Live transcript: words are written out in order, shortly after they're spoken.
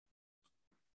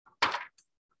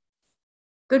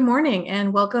Good morning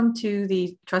and welcome to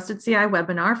the Trusted CI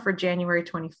webinar for January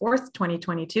 24th,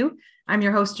 2022. I'm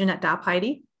your host, Jeanette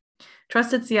Dopp-Heide.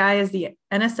 Trusted CI is the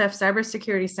NSF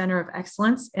Cybersecurity Center of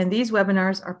Excellence, and these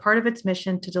webinars are part of its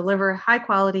mission to deliver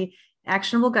high-quality,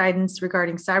 actionable guidance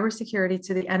regarding cybersecurity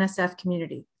to the NSF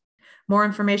community. More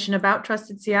information about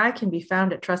Trusted CI can be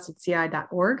found at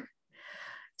trustedci.org.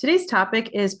 Today's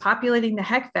topic is populating the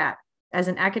HECVAT as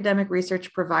an academic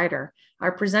research provider.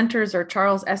 Our presenters are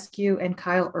Charles Eskew and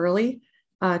Kyle Early.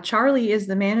 Charlie is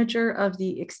the manager of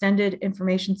the Extended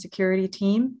Information Security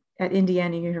team at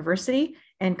Indiana University,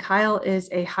 and Kyle is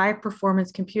a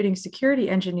high-performance computing security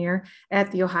engineer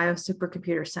at the Ohio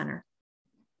Supercomputer Center.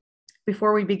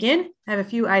 Before we begin, I have a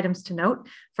few items to note.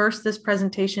 First, this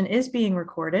presentation is being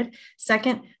recorded.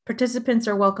 Second, participants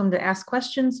are welcome to ask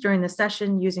questions during the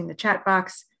session using the chat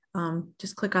box.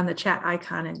 Just click on the chat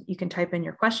icon and you can type in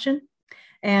your question.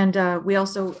 And we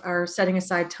also are setting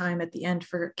aside time at the end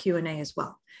for Q&A as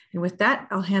well. And with that,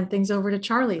 I'll hand things over to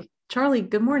Charlie. Charlie,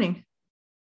 good morning.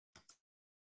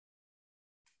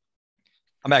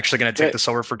 I'm actually going to take this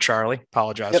over for Charlie.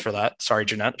 Apologize for that. Sorry,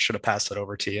 Jeanette. Should have passed it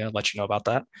over to you. Let you know about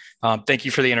that. Thank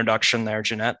you for the introduction there,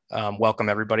 Jeanette. Welcome,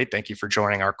 everybody. Thank you for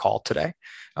joining our call today.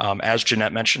 As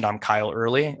Jeanette mentioned, I'm Kyle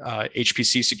Early,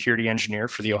 HPC security engineer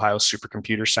for the Ohio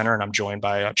Supercomputer Center, and I'm joined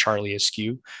by Charlie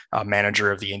Eskew,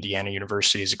 manager of the Indiana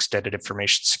University's Extended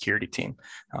Information Security team.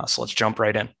 So let's jump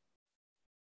right in.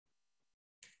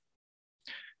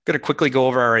 Going to quickly go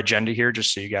over our agenda here,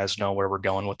 just so you guys know where we're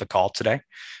going with the call today.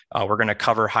 We're going to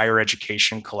cover higher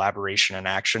education, collaboration, and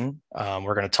action.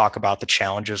 We're going to talk about the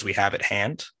challenges we have at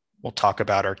hand. We'll talk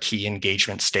about our key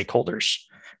engagement stakeholders.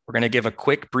 We're going to give a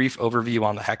quick, brief overview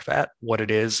on the HECVAT, what it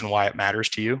is and why it matters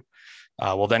to you.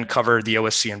 We'll then cover the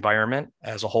OSC environment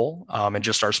as a whole and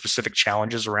just our specific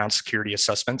challenges around security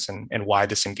assessments and why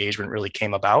this engagement really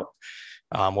came about.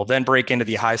 We'll then break into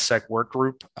the HiSec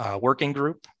working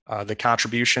group, the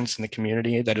contributions in the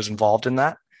community that is involved in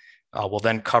that. We'll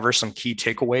then cover some key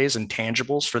takeaways and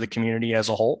tangibles for the community as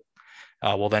a whole.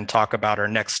 We'll then talk about our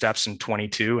next steps in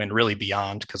 22 and really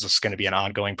beyond, because it's going to be an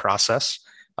ongoing process.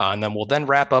 And then we'll then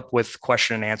wrap up with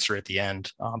question and answer at the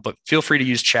end. But feel free to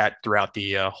use chat throughout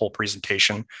the whole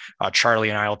presentation. Charlie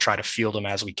and I will try to field them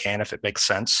as we can if it makes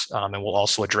sense. And we'll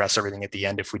also address everything at the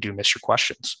end if we do miss your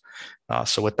questions.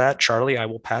 So with that, Charlie, I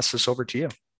will pass this over to you.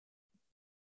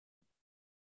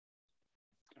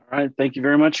 All right, thank you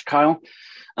very much, Kyle.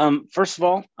 First of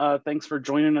all, thanks for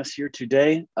joining us here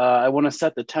today. I want to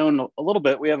set the tone a little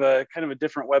bit. We have a kind of a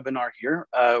different webinar here.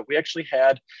 I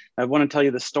want to tell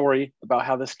you the story about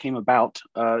how this came about.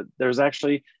 There's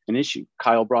actually an issue.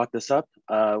 Kyle brought this up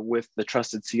with the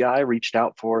Trusted CI, reached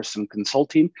out for some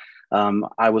consulting.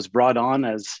 I was brought on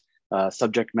as a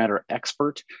subject matter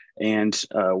expert, and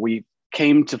we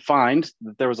came to find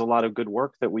that there was a lot of good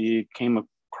work that we came across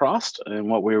and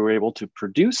what we were able to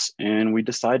produce, and we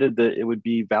decided that it would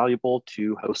be valuable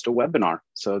to host a webinar.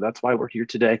 So that's why we're here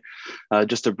today.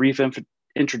 Just a brief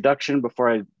introduction before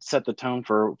I set the tone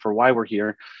for why we're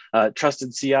here.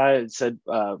 Trusted CI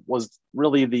was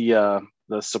really the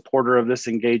supporter of this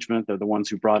engagement. They're the ones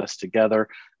who brought us together.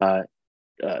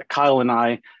 Kyle and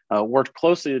I worked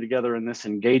closely together in this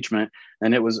engagement,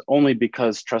 and it was only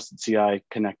because Trusted CI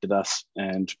connected us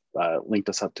and linked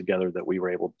us up together that we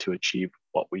were able to achieve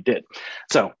what we did.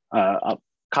 So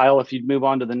Kyle, if you'd move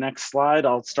on to the next slide,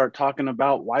 I'll start talking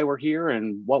about why we're here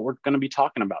and what we're going to be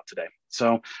talking about today.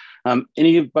 So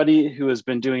anybody who has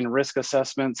been doing risk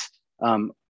assessments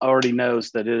already knows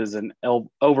that it is an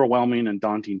overwhelming and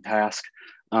daunting task.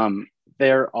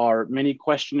 There are many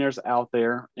questionnaires out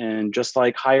there, and just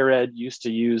like higher ed used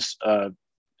to use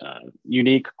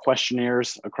unique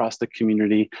questionnaires across the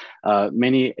community,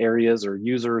 many areas or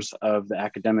users of the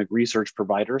academic research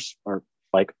providers, or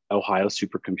like Ohio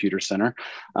Supercomputer Center,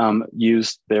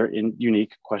 use their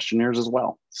unique questionnaires as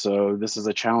well. So this is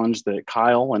a challenge that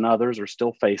Kyle and others are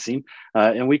still facing,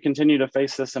 and we continue to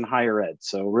face this in higher ed.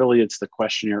 So really it's the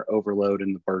questionnaire overload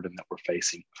and the burden that we're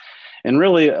facing. And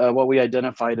really what we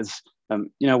identified is,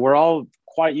 we're all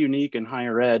quite unique in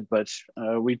higher ed, but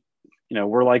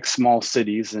we're like small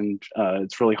cities, and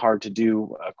it's really hard to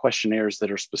do questionnaires that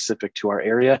are specific to our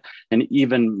area, and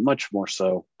even much more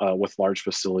so with large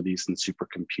facilities and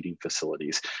supercomputing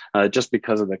facilities. Just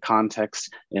because of the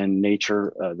context and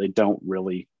nature, they don't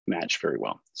really match very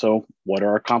well. So what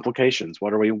are our complications?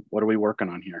 What are we working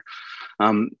on here?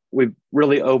 We've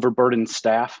really overburdened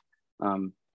staff.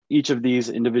 Each of these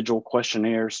individual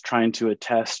questionnaires, trying to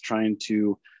attest, trying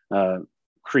to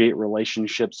create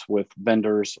relationships with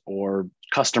vendors or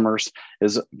customers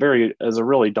is a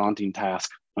really daunting task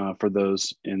for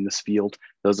those in this field.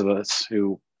 Those of us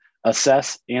who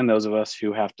assess and those of us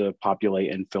who have to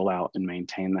populate and fill out and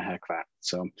maintain the HECVAT.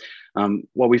 So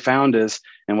what we found is,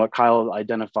 and what Kyle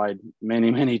identified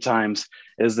many, many times,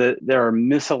 is that there are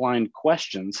misaligned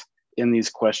questions in these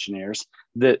questionnaires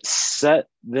that set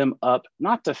them up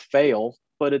not to fail,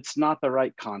 but it's not the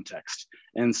right context.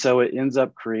 And so it ends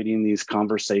up creating these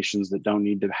conversations that don't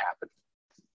need to happen.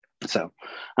 So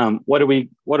what are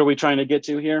we trying to get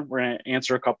to here? We're going to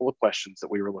answer a couple of questions that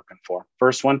we were looking for.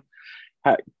 First one,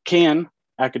 can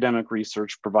academic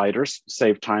research providers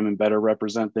save time and better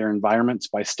represent their environments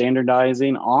by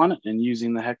standardizing on and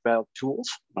using the HECVAT tools?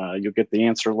 You'll get the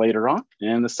answer later on.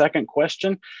 And the second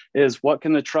question is, what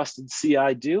can the Trusted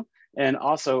CI do? And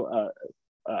also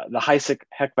the HiSEC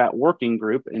HECVAT working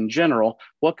group in general,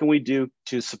 what can we do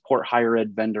to support higher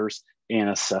ed vendors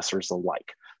and assessors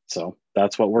alike? So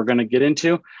that's what we're going to get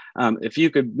into. If you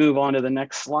could move on to the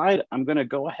next slide, I'm going to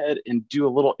go ahead and do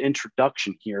a little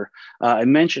introduction here. I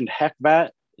mentioned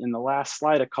HECVAT in the last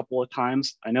slide a couple of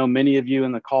times. I know many of you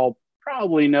in the call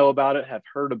probably know about it, have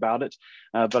heard about it,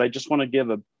 but I just want to give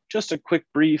just a quick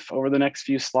brief over the next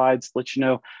few slides, let you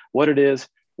know what it is,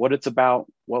 what it's about,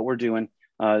 what we're doing,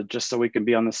 just so we can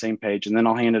be on the same page. And then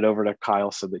I'll hand it over to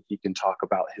Kyle so that he can talk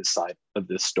about his side of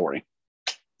this story.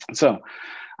 So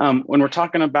when we're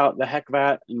talking about the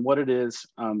HECVAT and what it is,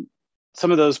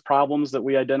 some of those problems that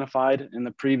we identified in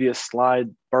the previous slide,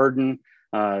 burden,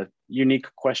 unique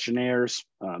questionnaires,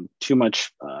 too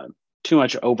much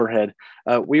overhead,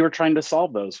 we were trying to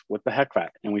solve those with the HECVAT.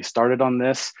 And we started on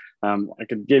this. I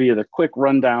could give you the quick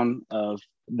rundown of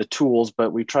the tools,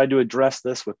 but we tried to address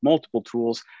this with multiple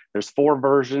tools. There's 4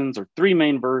 versions or 3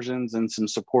 main versions and some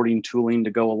supporting tooling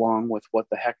to go along with what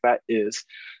the HECVAT is.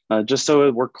 Just so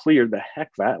we're clear, the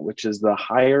HECVAT, which is the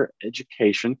Higher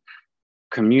Education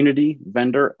Community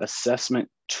Vendor Assessment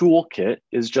Toolkit,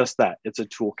 is just that. It's a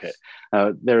toolkit.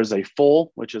 There's a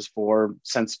full, which is for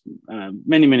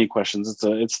many questions.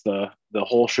 It's the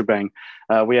whole shebang.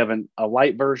 We have a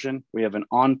light version, we have an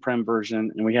on-prem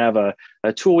version, and we have a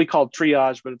tool we call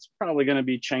Triage, but it's probably going to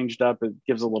be changed up. It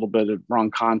gives a little bit of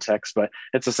wrong context, but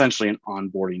it's essentially an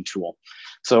onboarding tool.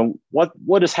 So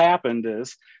what has happened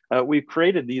is we've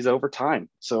created these over time.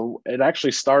 So it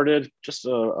actually started, just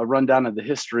a rundown of the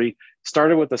history,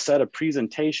 started with a set of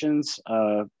presentations,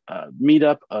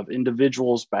 meetup of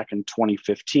individuals back in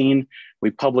 2015.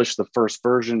 We published the first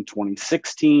version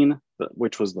 2016,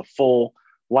 which was the full.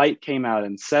 Light came out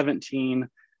in 17.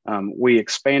 We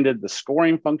expanded the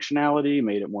scoring functionality,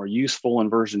 made it more useful in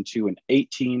version 2 in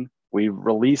 18. We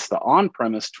released the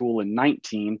on-premise tool in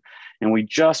 19, and we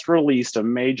just released a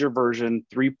major version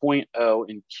 3.0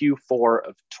 in Q4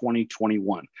 of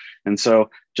 2021. And so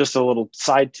just a little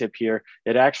side tip here,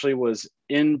 it actually was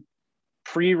in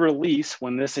pre-release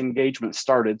when this engagement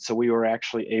started. So we were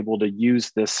actually able to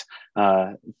use this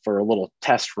for a little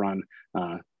test run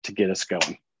to get us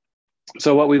going.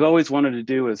 So what we've always wanted to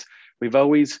do is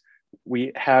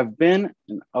we have been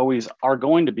and always are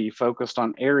going to be focused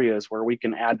on areas where we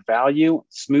can add value,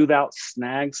 smooth out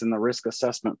snags in the risk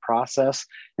assessment process,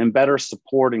 and better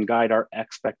support and guide our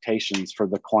expectations for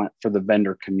the client, for the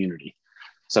vendor community.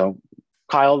 So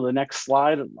Kyle, the next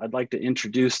slide, I'd like to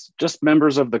introduce just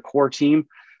members of the core team.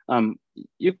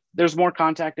 There's more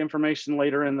contact information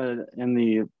later in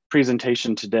the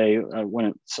presentation today when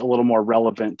it's a little more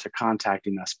relevant to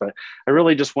contacting us, but I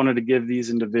really just wanted to give these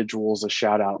individuals a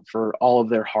shout out for all of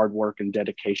their hard work and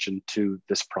dedication to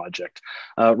this project.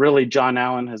 Really, John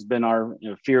Allen has been our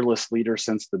fearless leader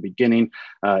since the beginning.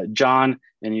 John,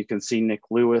 and you can see Nick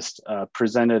Lewis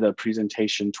presented a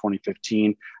presentation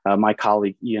 2015. My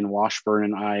colleague Ian Washburn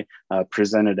and I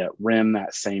presented at RIM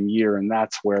that same year, and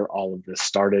that's where all of this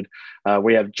started.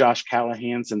 We have Josh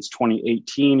Callahan since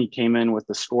 2018. He came in with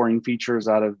the scoring features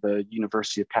out of the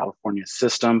University of California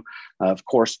system. Of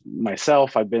course,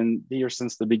 myself, I've been here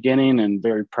since the beginning and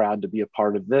very proud to be a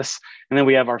part of this. And then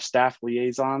we have our staff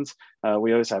liaisons.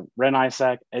 We always have Ren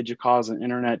Isaac, EDUCAUSE, and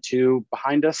Internet2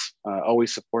 behind us,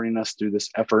 always supporting us through this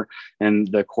effort. And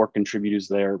the core contributors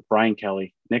there, Brian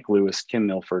Kelly, Nick Lewis, Kim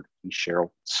Milford, and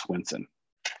Cheryl Swinson.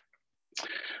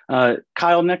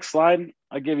 Kyle, next slide.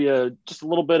 I'll give you just a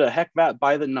little bit of HECVAT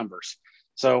by the numbers.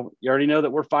 So you already know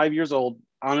that we're 5 years old.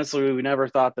 Honestly, we never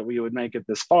thought that we would make it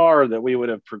this far, that we would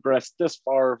have progressed this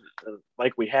far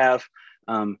like we have.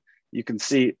 You can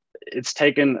see it's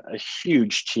taken a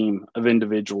huge team of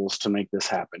individuals to make this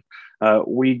happen.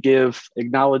 We give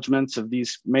acknowledgements of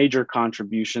these major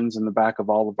contributions in the back of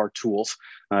all of our tools.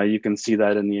 You can see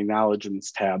that in the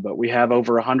acknowledgements tab, but we have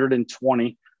over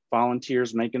 120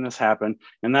 volunteers making this happen.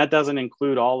 And that doesn't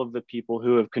include all of the people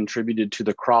who have contributed to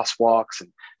the crosswalks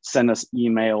and sent us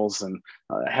emails and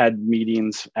had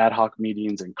meetings, ad hoc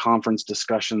meetings and conference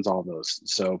discussions, all those.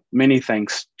 So many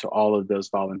thanks to all of those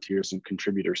volunteers and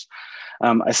contributors.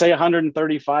 I say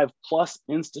 135 plus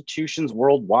institutions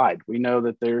worldwide. We know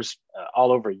that there's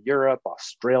all over Europe,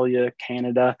 Australia,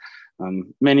 Canada,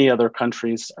 many other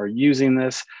countries are using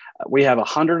this. We have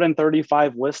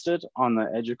 135 listed on the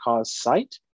EDUCAUSE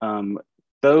site.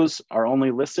 Those are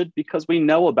only listed because we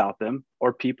know about them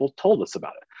or people told us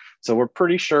about it. So we're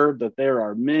pretty sure that there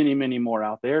are many, many more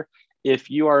out there.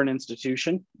 If you are an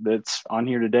institution that's on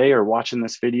here today or watching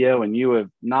this video and you have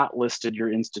not listed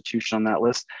your institution on that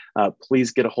list,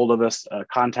 please get a hold of us.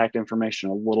 Contact information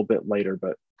a little bit later,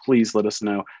 but please let us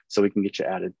know so we can get you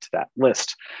added to that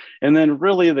list. And then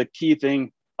really the key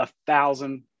thing,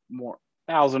 1,000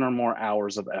 or more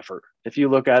hours of effort. If you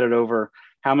look at it over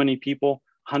how many people,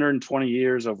 120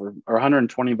 years over, or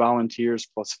 120 volunteers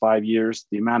plus 5 years,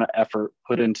 the amount of effort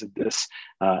put into this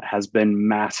has been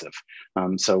massive.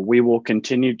 So we will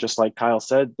continue, just like Kyle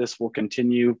said, this will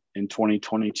continue in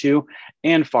 2022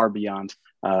 and far beyond.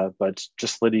 But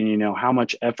just letting you know how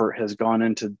much effort has gone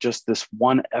into just this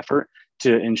one effort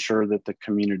to ensure that the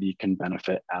community can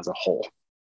benefit as a whole.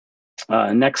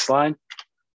 Next slide,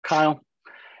 Kyle.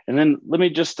 And then let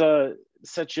me just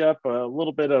set you up a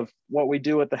little bit of what we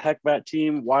do at the HECVAT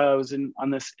team, why I was on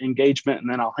this engagement, and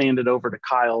then I'll hand it over to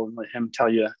Kyle and let him tell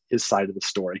you his side of the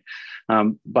story.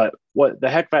 But what the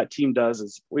HECVAT team does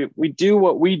is we do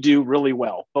what we do really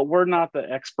well, but we're not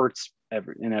the experts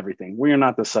in everything. We are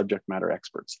not the subject matter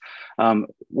experts.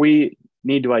 We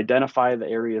need to identify the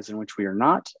areas in which we are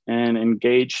not and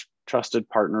engage trusted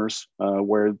partners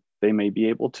where they may be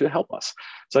able to help us.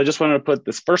 So I just wanted to put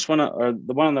this first one, or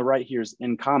the one on the right here, is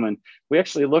InCommon. We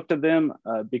actually looked at them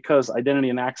because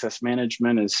identity and access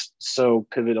management is so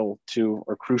pivotal to,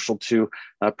 or crucial to,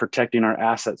 protecting our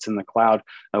assets in the cloud.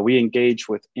 We engage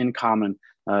with InCommon,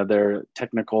 their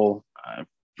technical,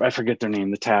 I forget their name,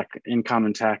 the TAC,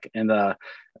 InCommon TAC, and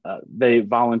they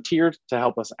volunteered to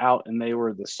help us out, and they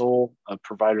were the sole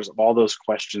providers of all those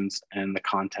questions and the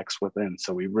context within.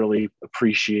 So we really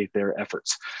appreciate their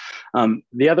efforts.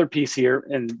 The other piece here,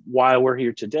 and why we're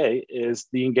here today, is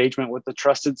the engagement with the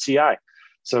Trusted CI.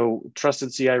 So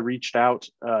Trusted CI reached out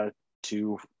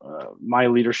to my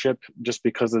leadership just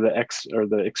because of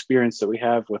the experience that we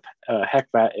have with HECVAT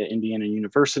at Indiana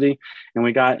University, and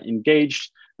we got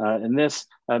engaged in this.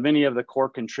 Many of the core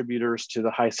contributors to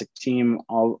the HiSec team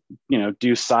all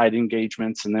do side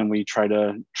engagements, and then we try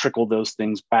to trickle those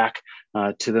things back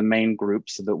to the main group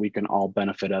so that we can all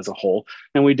benefit as a whole.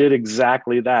 And we did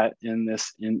exactly that in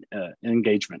this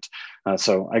engagement.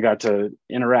 So I got to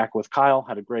interact with Kyle,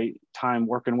 had a great time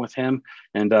working with him,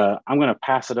 and I'm going to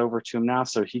pass it over to him now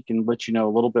so he can let you know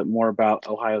a little bit more about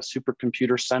Ohio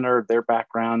Supercomputer Center, their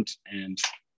background, and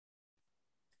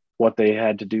what they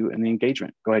had to do in the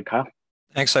engagement. Go ahead, Kyle.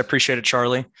 Thanks. I appreciate it,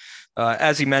 Charlie.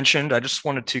 As he mentioned, I just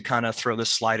wanted to kind of throw this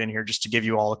slide in here just to give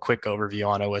you all a quick overview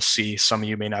on OSC. Some of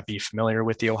you may not be familiar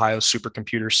with the Ohio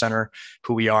Supercomputer Center,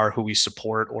 who we are, who we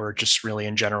support, or just really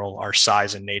in general, our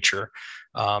size and nature.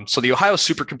 So the Ohio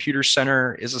Supercomputer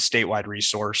Center is a statewide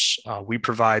resource. We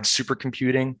provide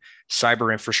supercomputing,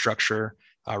 cyber infrastructure,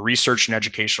 research and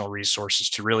educational resources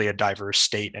to really a diverse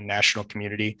state and national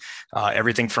community,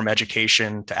 everything from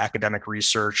education to academic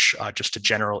research, just to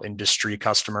general industry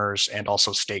customers and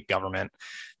also state government.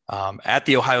 At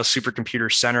the Ohio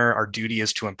Supercomputer Center, our duty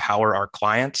is to empower our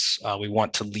clients. We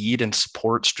want to lead and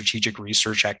support strategic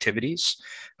research activities.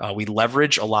 We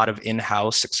leverage a lot of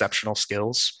in-house exceptional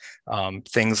skills,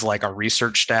 things like our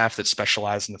research staff that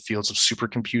specialize in the fields of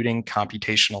supercomputing,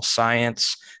 computational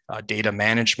science, data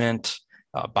management,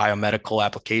 biomedical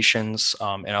applications,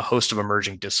 and a host of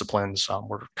emerging disciplines.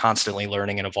 We're constantly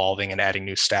learning and evolving and adding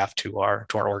new staff to our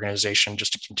organization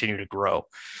just to continue to grow.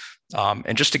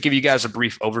 And just to give you guys a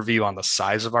brief overview on the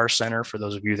size of our center, for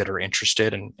those of you that are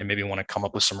interested and maybe want to come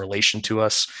up with some relation to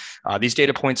us, these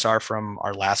data points are from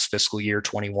our last fiscal year,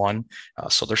 21.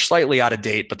 So they're slightly out of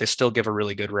date, but they still give a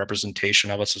really good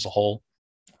representation of us as a whole.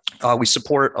 We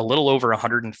support a little over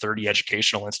 130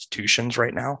 educational institutions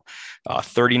right now,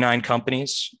 39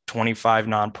 companies, 25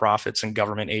 nonprofits and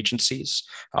government agencies,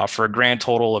 for a grand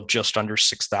total of just under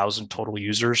 6,000 total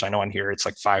users. I know on here it's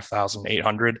like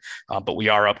 5,800, but we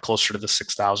are up closer to the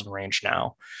 6,000 range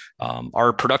now.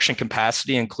 Our production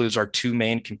capacity includes our two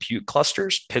main compute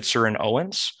clusters, Pitzer and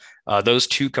Owens. Those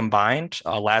two combined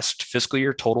last fiscal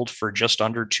year totaled for just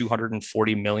under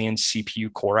 240 million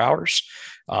CPU core hours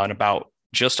and about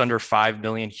just under 5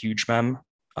 million huge mem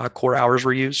core hours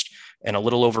were used and a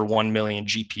little over 1 million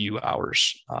GPU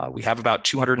hours. We have about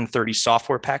 230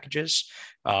 software packages,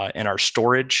 and our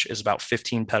storage is about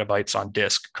 15 petabytes on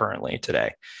disk currently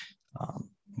today.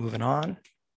 Moving on.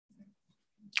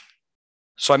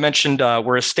 So I mentioned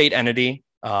we're a state entity.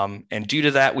 And due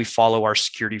to that, we follow our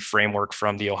security framework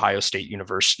from the Ohio State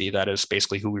University. That is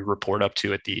basically who we report up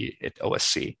to at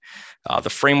OSC. The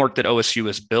framework that OSU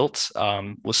has built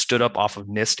was stood up off of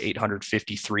NIST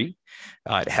 853.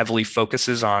 It heavily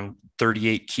focuses on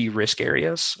 38 key risk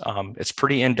areas. It's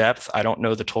pretty in-depth. I don't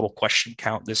know the total question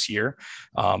count this year,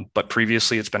 but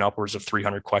previously it's been upwards of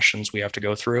 300 questions we have to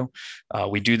go through.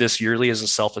 We do this yearly as a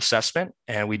self-assessment,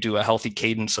 and we do a healthy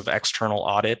cadence of external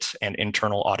audit and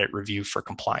internal audit review for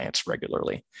compliance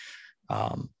regularly.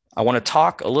 I want to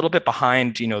talk a little bit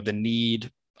behind, the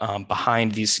need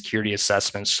behind these security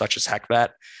assessments, such as HECVAT.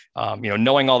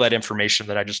 Knowing all that information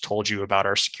that I just told you about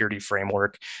our security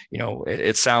framework,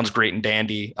 it sounds great and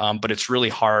dandy, but it's really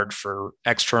hard for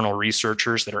external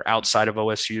researchers that are outside of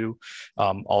OSU,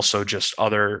 also just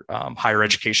other higher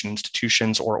education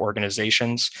institutions or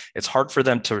organizations. It's hard for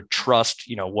them to trust,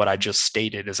 what I just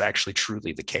stated is actually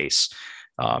truly the case.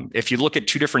 If you look at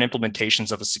two different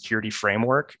implementations of a security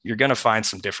framework, you're going to find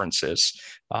some differences.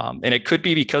 And it could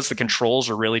be because the controls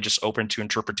are really just open to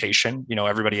interpretation.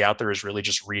 Everybody out there is really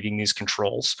just reading these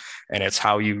controls, and it's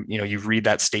how you read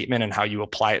that statement and how you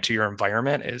apply it to your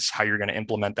environment is how you're going to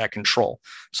implement that control.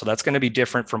 So that's going to be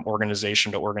different from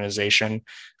organization to organization.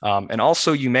 And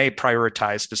also you may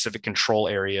prioritize specific control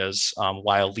areas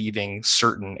while leaving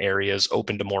certain areas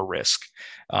open to more risk.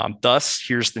 Thus,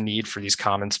 here's the need for these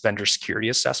common vendor security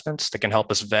assessments that can help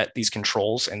us vet these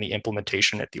controls and the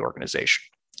implementation at the organization.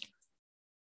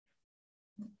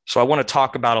 So I want to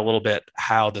talk about a little bit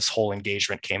how this whole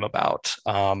engagement came about.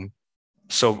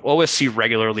 So OSC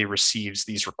regularly receives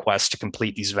these requests to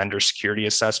complete these vendor security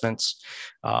assessments.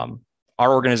 Our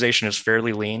organization is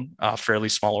fairly lean, fairly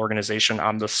small organization.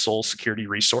 I'm the sole security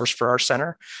resource for our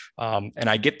center. And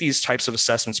I get these types of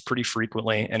assessments pretty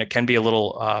frequently, and it can be a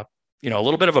little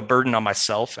bit of a burden on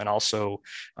myself, and also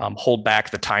hold back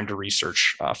the time to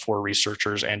research for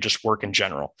researchers and just work in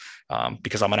general,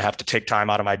 because I'm going to have to take time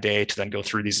out of my day to then go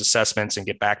through these assessments and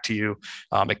get back to you.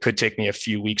 It could take me a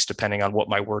few weeks depending on what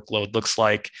my workload looks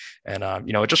like. And,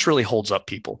 it just really holds up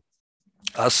people.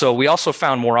 So we also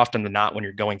found more often than not, when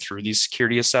you're going through these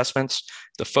security assessments,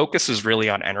 the focus is really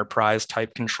on enterprise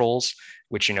type controls,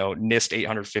 which, NIST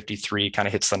 853 kind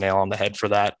of hits the nail on the head for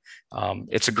that.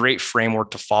 It's a great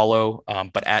framework to follow,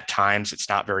 but at times it's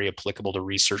not very applicable to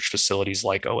research facilities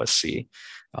like OSC.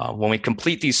 When we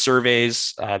complete these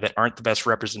surveys that aren't the best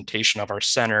representation of our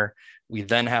center, we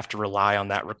then have to rely on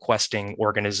that requesting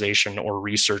organization or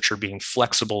researcher being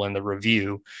flexible in the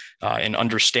review and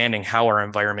understanding how our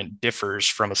environment differs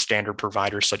from a standard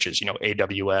provider such as,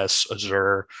 AWS,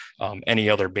 Azure, any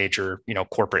other major,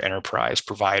 corporate enterprise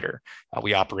provider.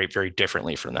 We operate very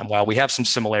differently from them. While we have some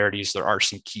similarities, there are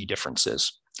some key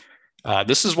differences.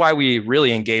 This is why we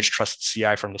really engaged Trusted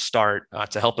CI from the start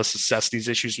to help us assess these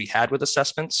issues we had with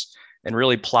assessments and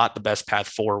really plot the best path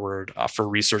forward for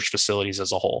research facilities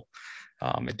as a whole.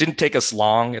 It didn't take us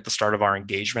long at the start of our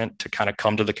engagement to kind of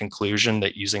come to the conclusion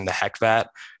that using the HECVAT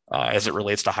as it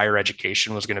relates to higher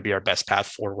education was going to be our best path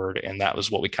forward. And that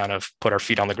was what we kind of put our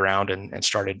feet on the ground and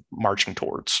started marching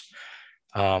towards.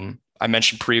 I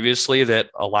mentioned previously that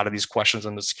a lot of these questions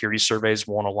in the security surveys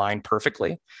won't align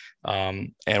perfectly.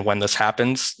 And when this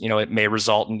happens, it may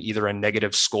result in either a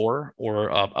negative score or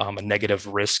a negative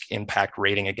risk impact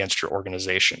rating against your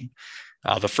organization.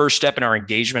 The first step in our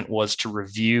engagement was to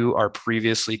review our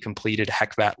previously completed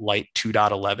HECVAT Lite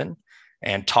 2.11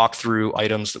 and talk through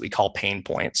items that we call pain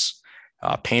points.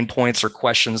 Pain points are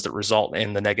questions that result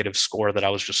in the negative score that I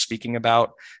was just speaking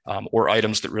about, or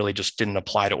items that really just didn't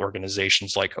apply to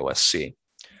organizations like OSC.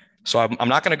 So I'm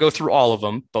not going to go through all of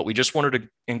them, but we just wanted to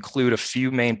include a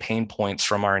few main pain points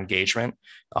from our engagement.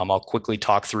 I'll quickly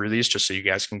talk through these just so you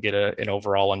guys can get an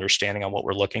overall understanding on what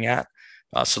we're looking at.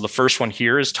 So the first one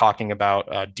here is talking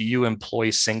about, do you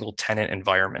employ single tenant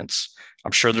environments?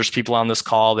 I'm sure there's people on this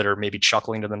call that are maybe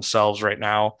chuckling to themselves right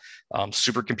now.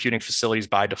 Supercomputing facilities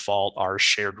by default are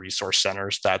shared resource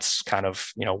centers. That's kind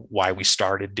of, why we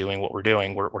started doing what we're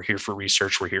doing. We're here for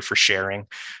research. We're here for sharing,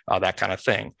 that kind of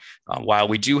thing. While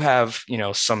we do have,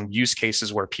 some use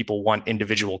cases where people want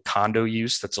individual condo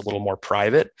use that's a little more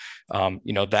private,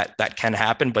 that can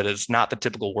happen, but it's not the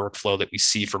typical workflow that we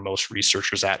see for most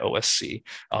researchers at OSC,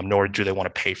 nor do they want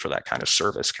to pay for that kind of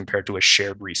service compared to a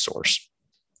shared resource.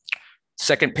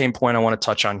 Second pain point I want to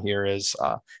touch on here is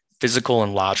physical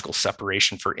and logical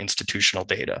separation for institutional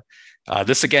data.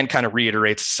 This again kind of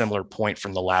reiterates a similar point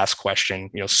from the last question.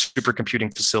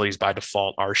 Supercomputing facilities by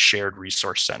default are shared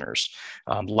resource centers.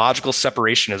 Logical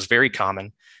separation is very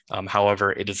common.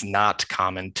 However, it is not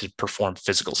common to perform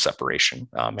physical separation.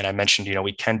 And I mentioned,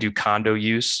 we can do condo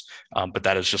use, but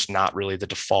that is just not really the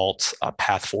default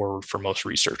path forward for most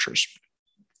researchers.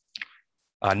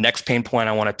 Next pain point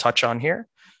I want to touch on here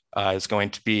is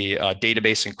going to be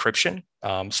database encryption.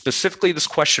 Specifically, this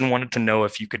question wanted to know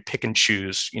if you could pick and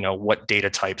choose, what data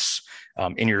types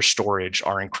in your storage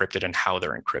are encrypted and how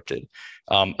they're encrypted.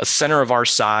 A center of our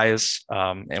size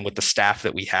and with the staff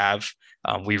that we have,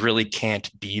 we really can't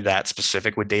be that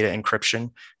specific with data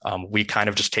encryption. We kind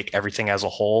of just take everything as a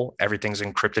whole. Everything's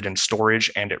encrypted in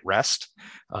storage and at rest.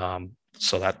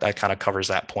 So that kind of covers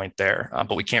that point there,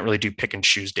 but we can't really do pick and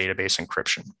choose database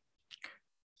encryption.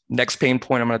 Next pain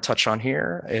point I'm going to touch on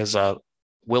here is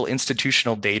will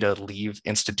institutional data leave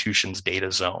institution's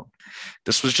data zone?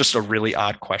 This was just a really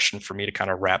odd question for me to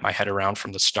kind of wrap my head around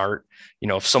from the start.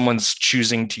 If someone's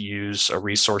choosing to use a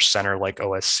resource center like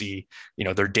OSC,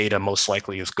 their data most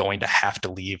likely is going to have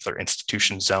to leave their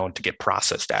institution zone to get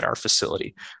processed at our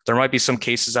facility. There might be some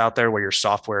cases out there where your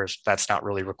software that's not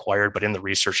really required, but in the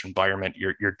research environment,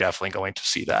 you're definitely going to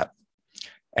see that.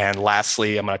 And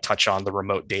lastly, I'm going to touch on the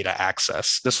remote data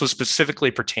access. This was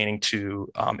specifically pertaining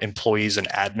to employees and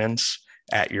admins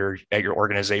at your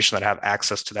organization that have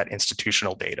access to that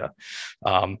institutional data.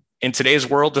 In today's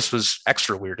world, this was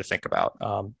extra weird to think about.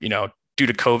 Due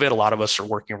to COVID, a lot of us are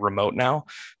working remote now,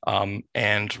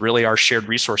 and really our shared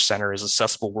resource center is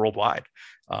accessible worldwide.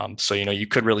 So, you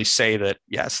could really say that,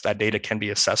 yes, that data can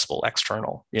be accessible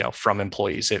external, from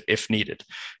employees if needed.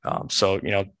 So,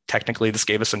 technically this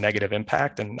gave us a negative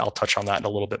impact, and I'll touch on that in a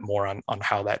little bit more on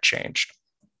how that changed.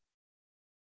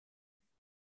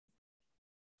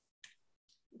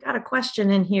 Got a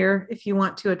question in here if you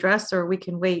want to address, or we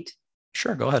can wait.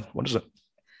 Sure, go ahead. What is it?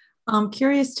 I'm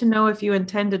curious to know if you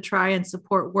intend to try and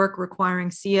support work requiring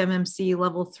CMMC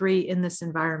level 3 in this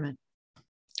environment.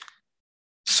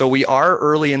 So we are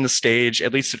early in the stage,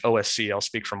 at least at OSC, I'll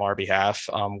speak from our behalf.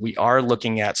 We are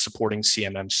looking at supporting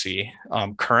CMMC.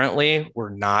 Currently,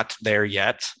 we're not there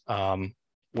yet.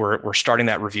 We're starting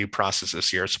that review process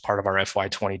this year. It's a part of our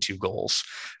FY22 goals.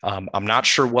 I'm not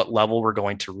sure what level we're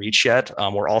going to reach yet.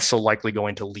 We're also likely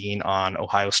going to lean on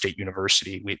Ohio State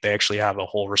University. They actually have a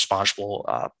whole responsible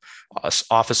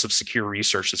Office of Secure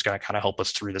Research that's going to kind of help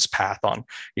us through this path on,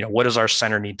 what does our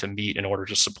center need to meet in order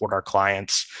to support our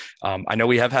clients. I know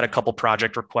we have had a couple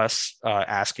project requests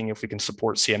asking if we can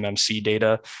support CMMC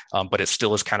data, but it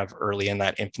still is kind of early in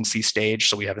that infancy stage.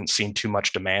 So we haven't seen too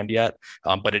much demand yet,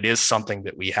 but it is something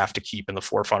that we have to keep in the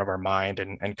forefront of our mind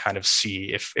and kind of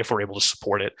see if we're able to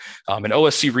support it. And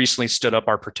OSC recently stood up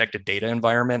our protected data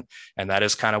environment, and that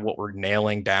is kind of what we're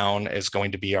nailing down is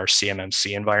going to be our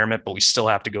CMMC environment, but we still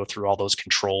have to go through all those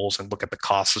controls and look at the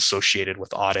costs associated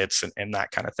with audits and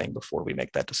that kind of thing before we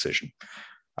make that decision.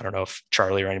 I don't know if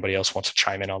Charlie or anybody else wants to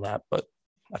chime in on that, but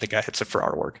I think that hits it for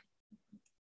our work.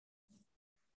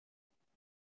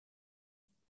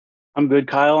 I'm good,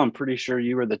 Kyle. I'm pretty sure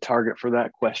you were the target for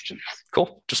that question.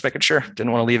 Cool. Just making sure.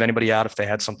 Didn't want to leave anybody out if they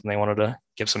had something they wanted to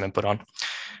give some input on.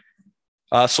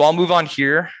 So I'll move on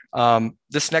here.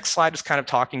 This next slide is kind of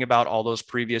talking about all those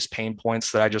previous pain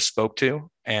points that I just spoke to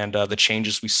and the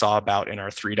changes we saw about in our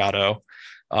 3.0.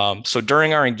 So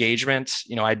during our engagement,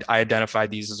 I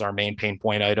identified these as our main pain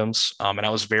point items. And I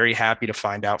was very happy to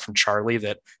find out from Charlie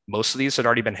that most of these had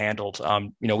already been handled.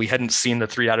 We hadn't seen the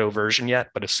 3.0 version yet,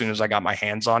 but as soon as I got my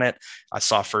hands on it, I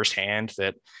saw firsthand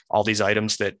that all these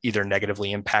items that either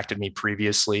negatively impacted me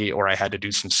previously, or I had to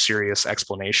do some serious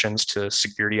explanations to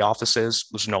security offices,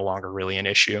 was no longer really an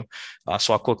issue.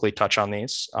 So I'll quickly touch on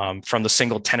these. From the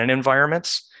single tenant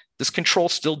environments, this control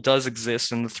still does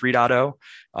exist in the 3.0,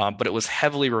 but it was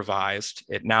heavily revised.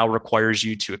 It now requires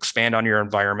you to expand on your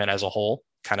environment as a whole,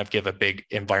 kind of give a big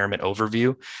environment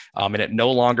overview, and it no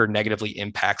longer negatively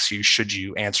impacts you should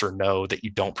you answer no that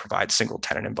you don't provide single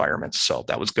tenant environments. So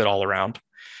that was good all around.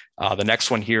 The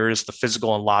next one here is the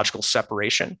physical and logical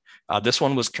separation. This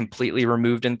one was completely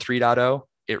removed in 3.0.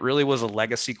 It really was a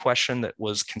legacy question that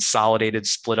was consolidated,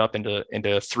 split up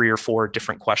into 3 or 4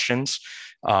 different questions.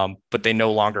 But they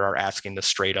no longer are asking this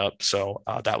straight up. So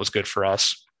that was good for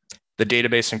us. The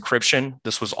database encryption,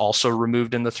 this was also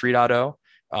removed in the 3.0.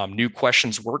 New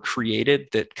questions were created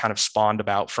that kind of spawned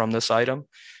about from this item.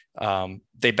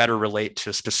 They better relate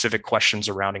to specific questions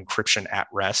around encryption at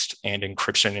rest and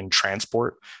encryption in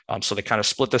transport. So they kind of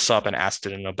split this up and asked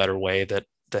it in a better way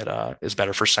that is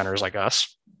better for centers like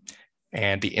us.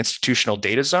 And the institutional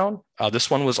data zone, this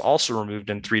one was also removed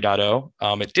in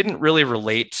 3.0. It didn't really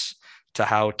relate to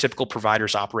how typical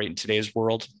providers operate in today's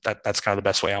world. That's kind of the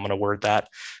best way I'm going to word that.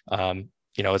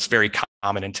 It's very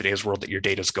common in today's world that your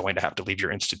data is going to have to leave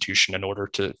your institution in order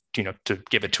to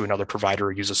give it to another provider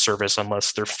or use a service,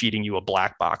 unless they're feeding you a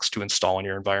black box to install in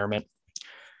your environment.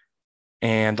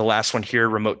 And the last one here,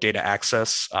 remote data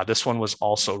access. This one was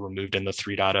also removed in the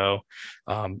 3.0.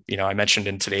 I mentioned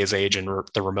in today's age and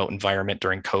the remote environment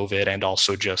during COVID, and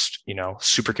also just,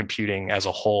 supercomputing as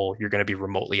a whole, you're going to be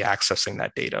remotely accessing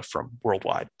that data from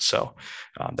worldwide. So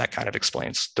that kind of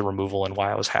explains the removal and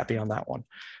why I was happy on that one.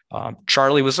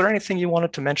 Charlie, was there anything you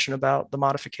wanted to mention about the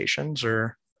modifications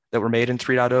or that were made in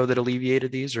 3.0 that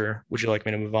alleviated these, or would you like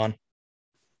me to move on?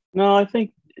 No, I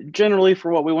think generally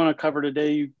for what we want to cover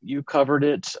today, you covered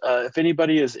it. If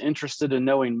anybody is interested in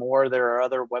knowing more, there are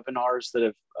other webinars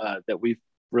that we've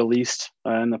released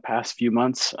in the past few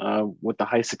months with the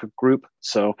HiSEC group.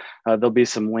 So there'll be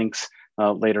some links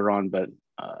later on, but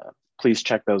please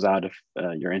check those out if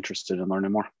you're interested in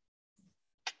learning more.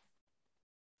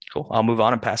 Cool. I'll move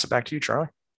on and pass it back to you, Charlie.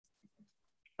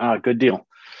 Good deal.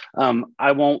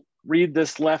 I won't read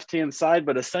this left-hand side,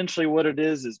 but essentially what it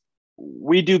is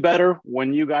we do better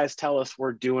when you guys tell us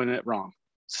we're doing it wrong.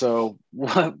 So,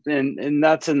 and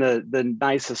that's in the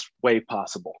nicest way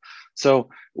possible.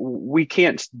 So we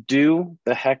can't do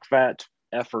the HECVAT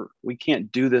effort. We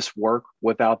can't do this work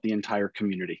without the entire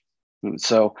community. And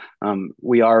so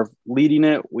we are leading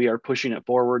it. We are pushing it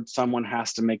forward. Someone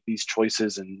has to make these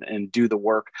choices and do the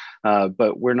work,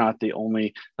 but we're not the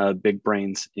only big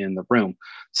brains in the room.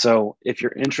 So if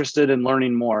you're interested in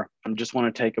learning more, I just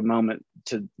want to take a moment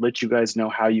to let you guys know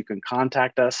how you can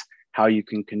contact us, how you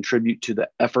can contribute to the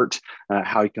effort,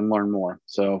 how you can learn more.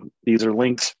 So these are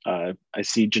links. I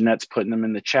see Jeanette's putting them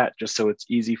in the chat just so it's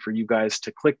easy for you guys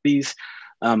to click these.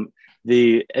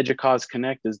 The EDUCAUSE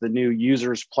Connect is the new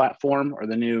users platform or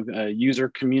the new user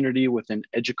community within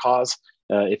EDUCAUSE.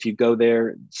 If you go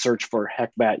there, search for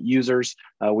HECVAT users,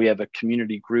 we have a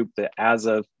community group that as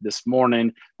of this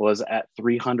morning was at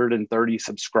 330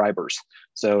 subscribers.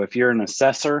 So if you're an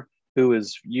assessor who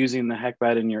is using the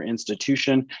HECVAT in your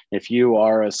institution, if you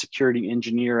are a security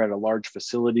engineer at a large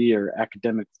facility or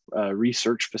academic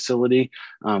research facility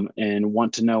and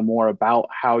want to know more about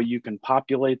how you can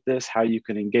populate this, how you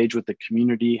can engage with the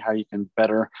community, how you can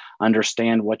better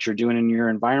understand what you're doing in your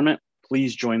environment,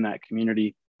 please join that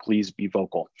community. Please be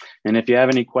vocal. And if you have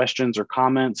any questions or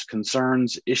comments,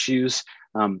 concerns, issues,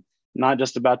 not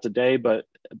just about today, but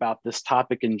about this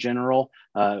topic in general,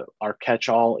 our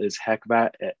catch-all is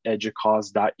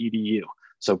hecvat@educause.edu.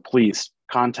 So please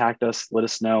contact us, let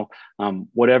us know.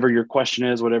 Whatever your question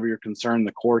is, whatever your concern,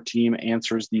 the core team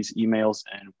answers these emails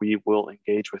and we will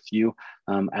engage with you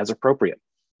as appropriate.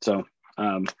 So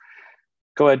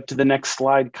go ahead to the next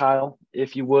slide, Kyle,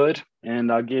 if you would,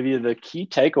 and I'll give you the key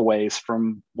takeaways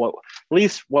from at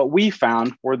least what we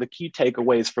found were the key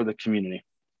takeaways for the community.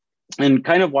 And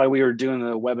kind of why we were doing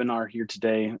the webinar here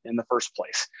today in the first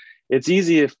place. It's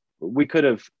easy if we could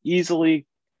have easily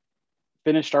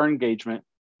finished our engagement,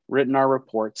 written our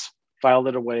reports, filed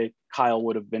it away, Kyle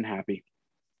would have been happy.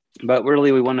 But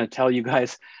really, we want to tell you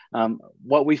guys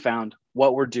what we found,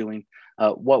 what we're doing,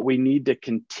 what we need to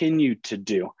continue to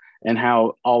do, and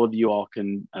how all of you all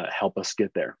can help us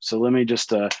get there. So let me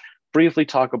just briefly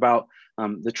talk about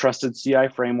the Trusted CI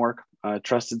framework.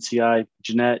 Trusted CI,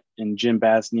 Jeanette and Jim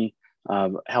Basney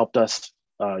helped us,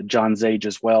 John Zage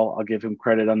as well. I'll give him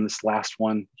credit on this last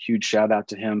one. Huge shout out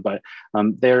to him. But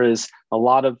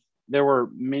there were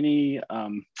many,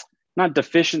 not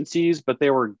deficiencies, but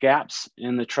there were gaps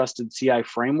in the Trusted CI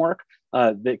framework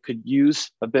that could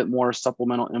use a bit more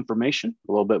supplemental information,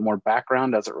 a little bit more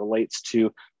background as it relates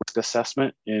to risk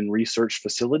assessment in research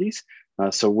facilities.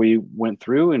 So we went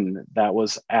through and that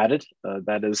was added.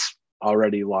 That is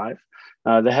already live.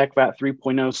 The HECVAT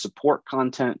 3.0 support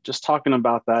content, just talking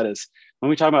about that is when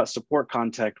we talk about support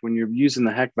content, when you're using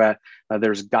the HECVAT,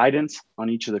 there's guidance on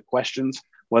each of the questions,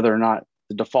 whether or not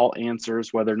the default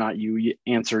answers, whether or not you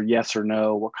answer yes or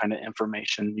no, what kind of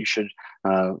information you should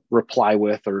reply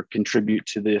with or contribute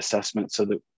to the assessment so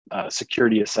that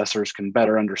security assessors can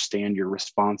better understand your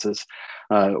responses.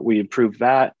 We improved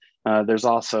that. There's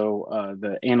also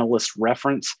the analyst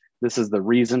reference. This is the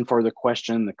reason for the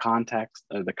question, the context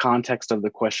of the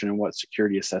question, and what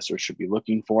security assessors should be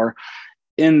looking for.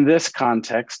 In this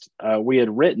context, we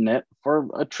had written it for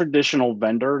a traditional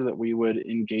vendor that we would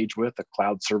engage with, a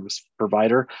cloud service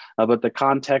provider, but the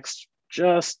context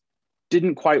just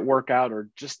didn't quite work out, or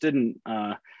just didn't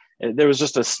there was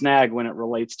just a snag when it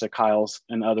relates to Kyle's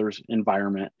and others'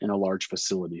 environment in a large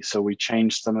facility. So we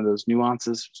changed some of those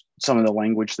nuances, some of the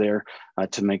language there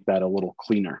to make that a little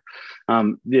cleaner.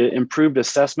 The improved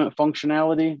assessment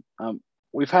functionality,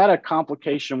 we've had a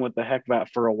complication with the HECVAT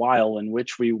for a while in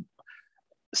which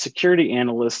security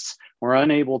analysts were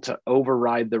unable to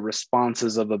override the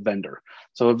responses of a vendor.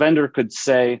 So a vendor could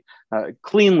say,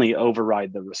 cleanly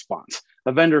override the response.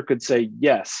 A vendor could say,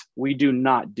 yes, we do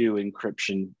not do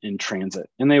encryption in transit.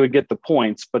 And they would get the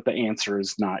points, but the answer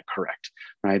is not correct,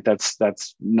 right? That's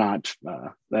not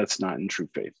in true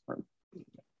faith.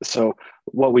 So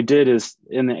what we did is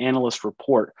in the analyst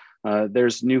report,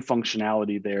 there's new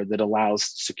functionality there that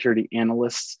allows security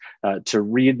analysts to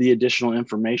read the additional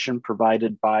information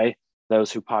provided by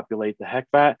those who populate the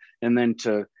HECVAT, and then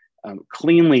to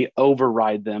cleanly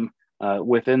override them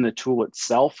within the tool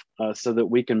itself so that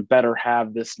we can better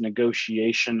have this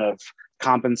negotiation of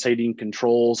compensating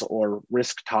controls or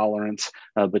risk tolerance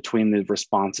between the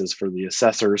responses for the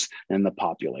assessors and the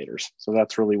populators. So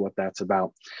that's really what that's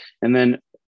about. And then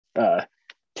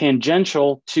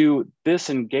tangential to this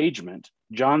engagement,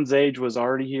 John Zage was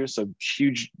already here, so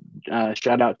huge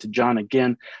shout out to John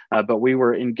again. But we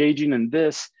were engaging in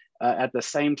this at the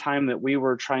same time that we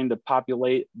were trying to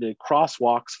populate the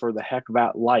crosswalks for the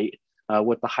HECVAT Lite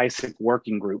with the HISC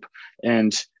working group.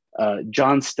 And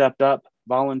John stepped up,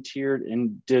 volunteered,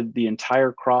 and did the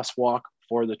entire crosswalk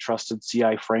for the Trusted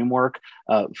CI framework,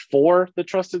 for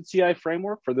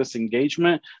this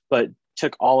engagement, but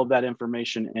took all of that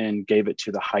information and gave it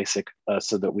to the HISC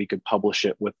so that we could publish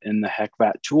it within the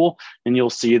HECVAT tool. And you'll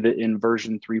see that in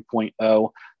version 3.0,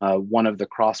 one of the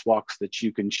crosswalks that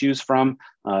you can choose from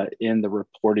in the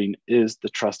reporting is the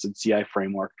Trusted CI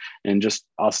framework. And just,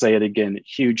 I'll say it again,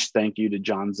 huge thank you to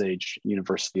John Zage,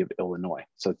 University of Illinois.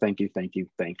 So thank you, thank you,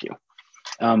 thank you.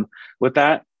 With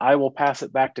that, I will pass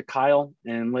it back to Kyle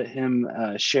and let him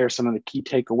share some of the key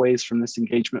takeaways from this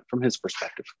engagement from his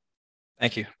perspective.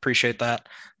 Thank you. Appreciate that.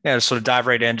 Yeah, so to dive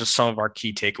right into some of our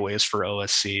key takeaways for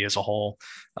OSC as a whole.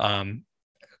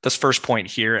 This first point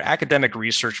here, academic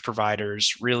research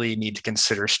providers really need to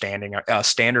consider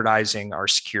standardizing our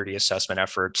security assessment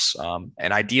efforts.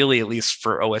 And ideally, at least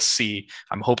for OSC,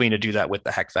 I'm hoping to do that with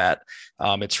the HECVAT.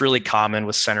 It's really common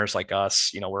with centers like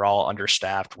us. We're all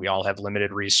understaffed. We all have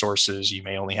limited resources. You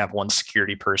may only have one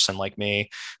security person like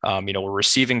me. We're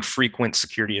receiving frequent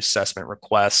security assessment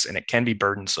requests, and it can be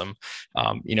burdensome.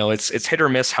 It's hit or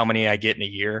miss how many I get in a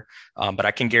year, but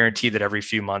I can guarantee that every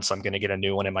few months I'm going to get a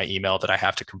new one in my email that I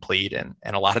have to complete. And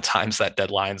a lot of times that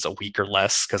deadline's a week or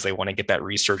less because they want to get that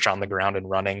research on the ground and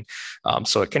running.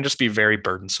 So it can just be very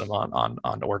burdensome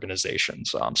on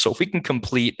organizations. So if we can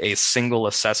complete a single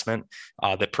assessment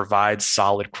that provides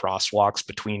solid crosswalks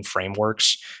between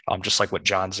frameworks, just like what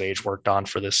John Zage worked on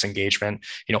for this engagement,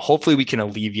 hopefully we can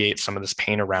alleviate some of this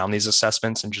pain around these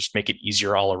assessments and just make it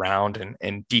easier all around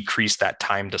and decrease that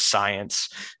time to science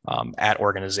at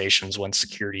organizations when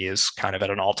security is kind of at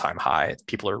an all-time high.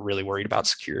 People are really worried about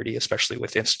security, especially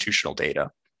with institutional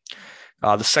data.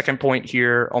 The second point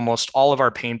here, almost all of our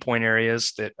pain point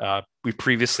areas that we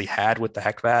previously had with the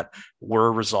HECVAT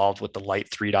were resolved with the Lite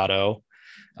 3.0.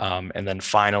 And then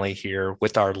finally here,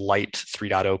 with our Lite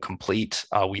 3.0 complete,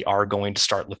 we are going to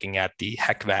start looking at the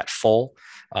HECVAT full.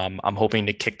 I'm hoping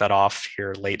to kick that off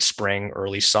here late spring,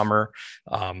 early summer.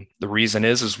 The reason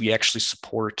is we actually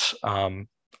support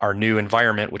our new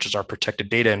environment, which is our protected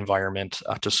data environment,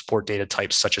 to support data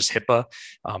types such as HIPAA,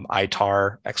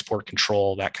 ITAR, export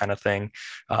control, that kind of thing.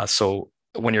 So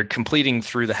when you're completing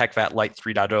through the HECVAT Lite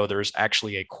 3.0, there's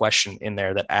actually a question in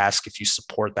there that asks if you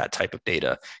support that type of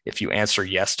data. If you answer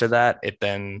yes to that, it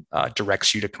then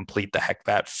directs you to complete the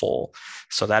HECVAT full.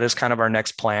 So that is kind of our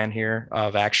next plan here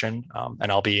of action.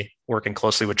 And I'll be working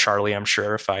closely with Charlie, I'm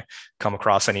sure, if I come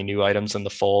across any new items in the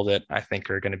full that I think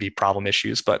are going to be problem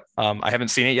issues. But I haven't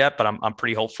seen it yet, but I'm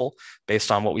pretty hopeful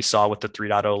based on what we saw with the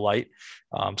 3.0 Lite.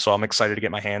 So I'm excited to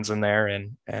get my hands in there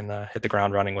and hit the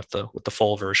ground running with the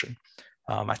full version.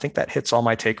 I think that hits all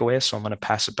my takeaways, so I'm going to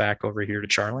pass it back over here to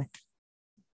Charlie.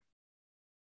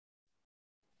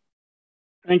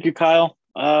 Thank you, Kyle.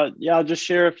 I'll just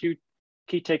share a few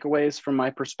key takeaways from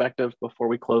my perspective before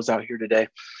we close out here today.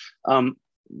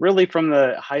 Really, from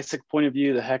the HISC point of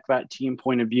view, the HECVAT team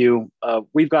point of view,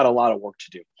 we've got a lot of work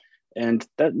to do. And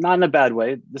that, not in a bad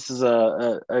way. This is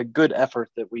a good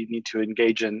effort that we need to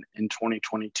engage in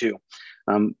 2022.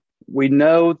 We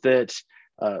know that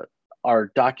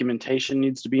our documentation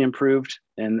needs to be improved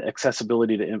and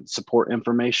accessibility to support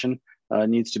information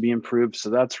needs to be improved. So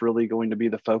that's really going to be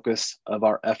the focus of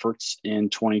our efforts in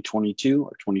 2022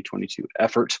 or 2022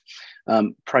 effort.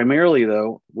 Primarily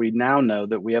though, we now know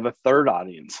that we have a third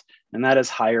audience, and that is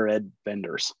higher ed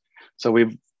vendors. So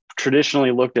we've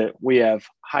traditionally looked at, we have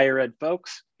higher ed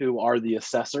folks who are the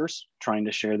assessors trying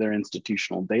to share their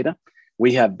institutional data.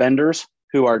 We have vendors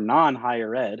who are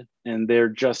non-higher ed, and they're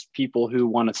just people who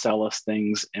want to sell us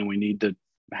things, and we need to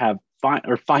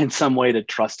find some way to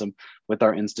trust them with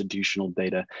our institutional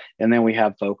data. And then we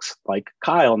have folks like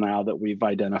Kyle now that we've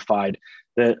identified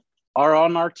that are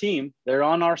on our team. They're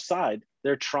on our side.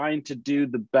 They're trying to do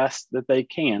the best that they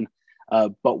can,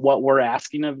 but what we're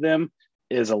asking of them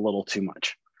is a little too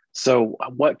much. So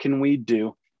what can we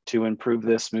do to improve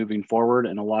this moving forward?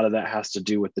 And a lot of that has to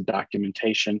do with the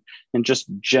documentation and just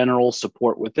general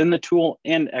support within the tool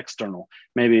and external,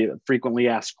 maybe frequently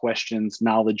asked questions,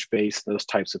 knowledge base, those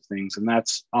types of things. And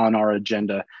that's on our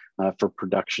agenda for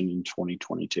production in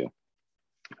 2022.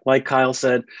 Like Kyle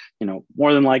said,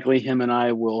 more than likely him and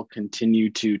I will continue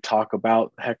to talk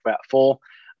about HECVAT Full.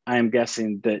 I am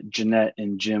guessing that Jeanette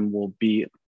and Jim will be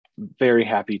very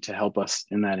happy to help us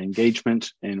in that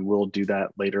engagement, and we'll do that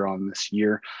later on this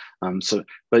year.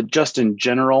 But just in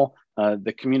general,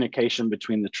 the communication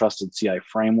between the Trusted CI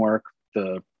framework,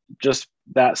 those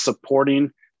supporting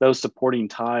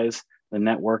ties, the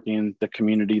networking, the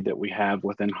community that we have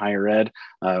within higher ed,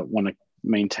 want to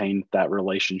maintain that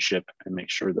relationship and make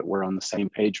sure that we're on the same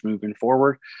page moving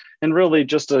forward. And really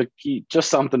just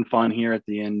something fun here at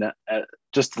the end,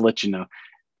 just to let you know,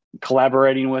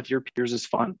 collaborating with your peers is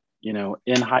fun.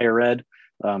 In higher ed,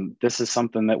 this is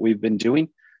something that we've been doing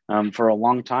for a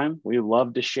long time. We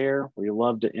love to share, we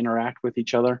love to interact with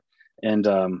each other,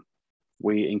 and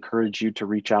we encourage you to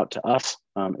reach out to us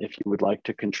if you would like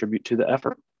to contribute to the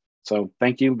effort. So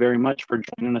thank you very much for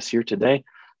joining us here today.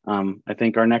 I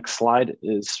think our next slide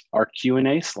is our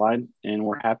Q&A slide, and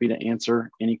we're happy to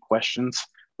answer any questions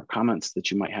or comments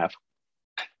that you might have.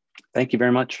 Thank you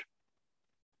very much.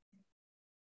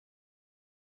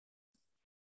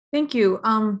 Thank you.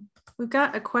 We've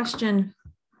got a question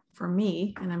for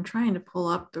me, and I'm trying to pull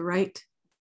up the right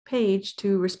page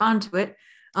to respond to it.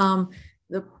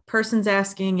 The person's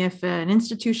asking if an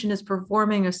institution is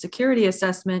performing a security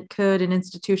assessment, could an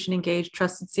institution engage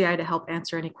Trusted CI to help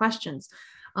answer any questions?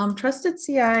 Trusted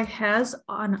CI has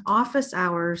an office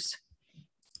hours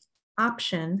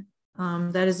option.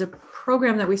 That is a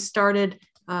program that we started,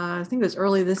 I think it was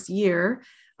early this year.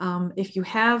 If you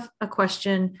have a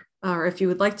question, or if you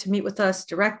would like to meet with us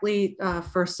directly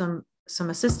for some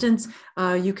assistance,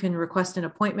 you can request an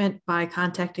appointment by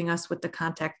contacting us with the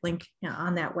contact link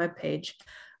on that webpage.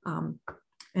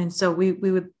 And so we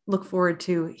would look forward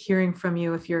to hearing from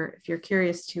you if you're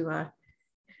curious to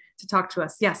talk to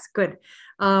us. Yes, good.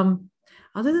 Other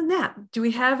than that, do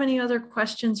we have any other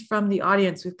questions from the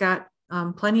audience? We've got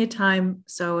plenty of time.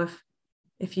 So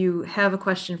if you have a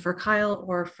question for Kyle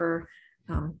or for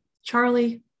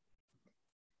Charlie,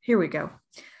 here we go.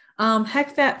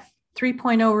 HECVAT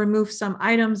 3.0 removed some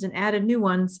items and added new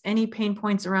ones. Any pain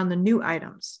points around the new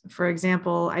items? For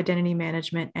example, identity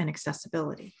management and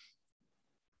accessibility.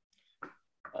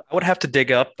 I would have to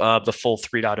dig up the full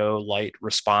 3.0 light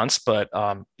response, but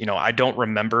I don't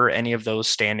remember any of those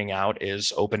standing out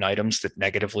as open items that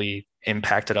negatively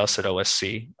impacted us at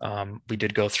OSC. We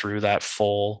did go through that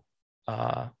full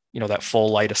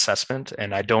light assessment,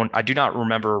 and I do not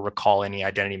recall any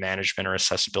identity management or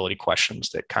accessibility questions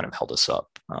that kind of held us up.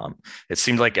 It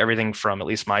seemed like everything from at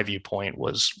least my viewpoint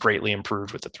was greatly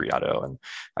improved with the 3.0, and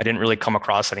I didn't really come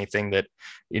across anything that,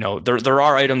 there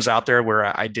are items out there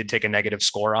where I did take a negative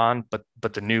score on,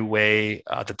 but the new way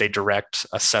that they direct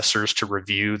assessors to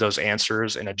review those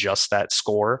answers and adjust that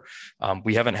score,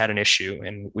 we haven't had an issue,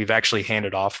 and we've actually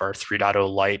handed off our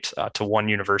 3.0 light to one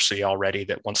university already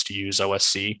that wants to use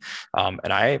OSC.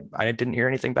 And I didn't hear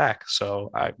anything back.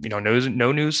 So no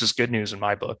news is good news in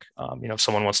my book. If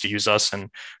someone wants to use us and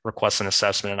request an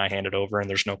assessment and I hand it over and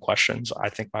there's no questions, I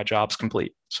think my job's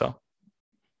complete. So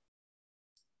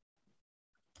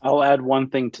I'll add one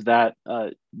thing to that,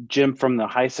 Jim, from the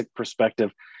HiSec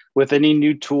perspective. With any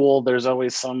new tool, there's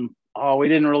always some, we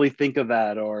didn't really think of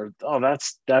that, or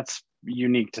that's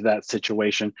unique to that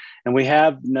situation. And we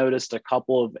have noticed a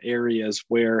couple of areas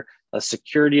where a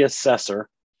security assessor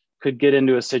could get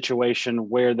into a situation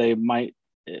where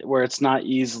where it's not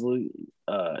easily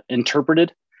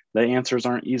interpreted. The answers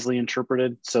aren't easily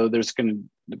interpreted. So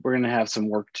we're gonna have some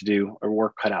work to do, or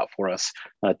work cut out for us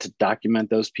to document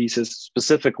those pieces.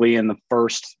 Specifically it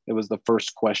was the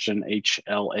first question,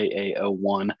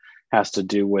 HLAA01, has to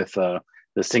do with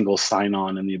the single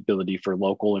sign-on and the ability for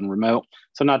local and remote.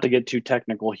 So not to get too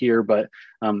technical here, but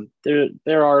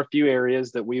there are a few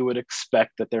areas that we would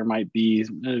expect that there might be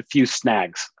a few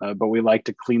snags, but we like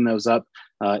to clean those up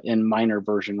in minor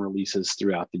version releases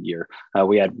throughout the year.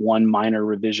 We had one minor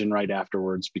revision right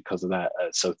afterwards because of that.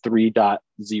 So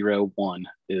 3.01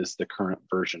 is the current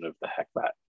version of the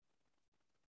HECVAT.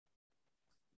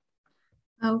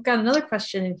 We've got another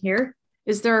question in here.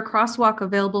 Is there a crosswalk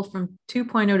available from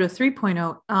 2.0 to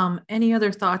 3.0? Any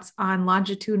other thoughts on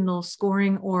longitudinal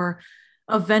scoring or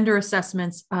of vendor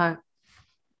assessments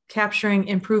capturing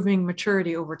improving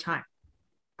maturity over time?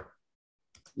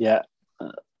 Yeah,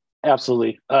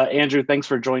 absolutely. Andrew, thanks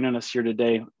for joining us here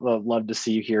today. Love to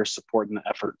see you here supporting the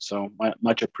effort. So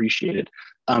much appreciated.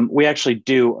 We actually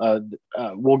do.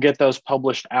 We'll get those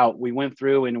published out. We went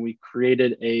through and we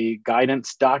created a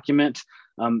guidance document.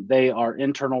 They are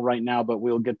internal right now, but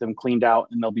we'll get them cleaned out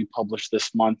and they'll be published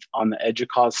this month on the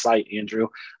EDUCAUSE site, Andrew.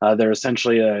 They're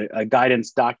essentially a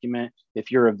guidance document. If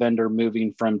you're a vendor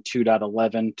moving from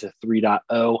 2.11 to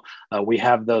 3.0, we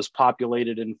have those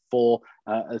populated in full.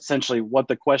 Essentially what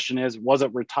the question is, was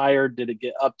it retired? Did it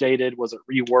get updated? Was it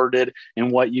reworded?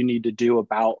 And what you need to do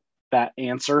about that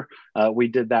answer. We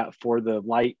did that for the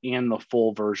light and the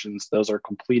full versions. Those are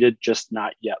completed, just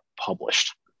not yet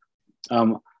published.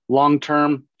 Long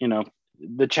term,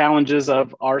 the challenges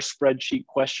of our spreadsheet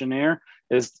questionnaire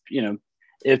is,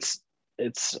 it's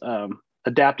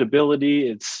adaptability,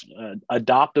 its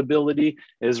adoptability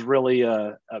is really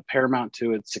a paramount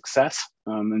to its success.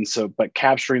 But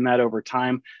capturing that over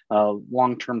time,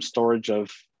 long-term storage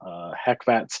of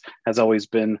HECVATs has always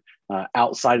been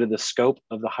outside of the scope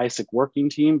of the HiSec working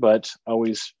team, but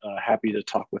always happy to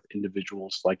talk with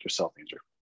individuals like yourself, Andrew.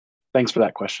 Thanks for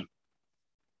that question.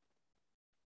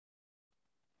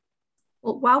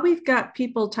 Well, while we've got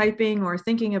people typing or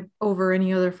thinking over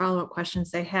any other follow-up questions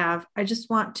they have, I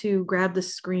just want to grab the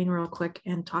screen real quick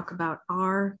and talk about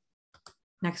our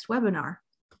next webinar.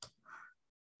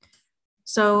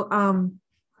 So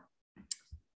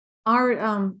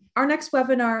our next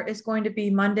webinar is going to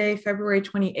be Monday, February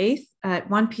 28th at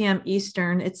 1 p.m.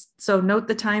 Eastern. So note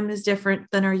the time is different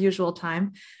than our usual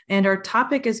time. And our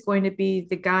topic is going to be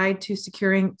the guide to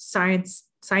securing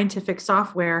scientific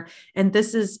software. And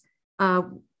this is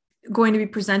going to be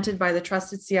presented by the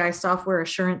Trusted CI Software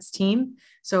Assurance team.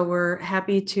 So we're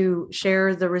happy to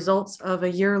share the results of a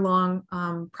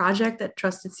year-long project that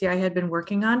Trusted CI had been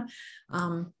working on.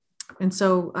 And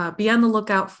so be on the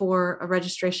lookout for a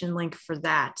registration link for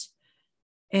that.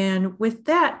 And with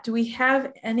that, do we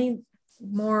have any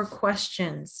more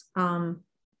questions?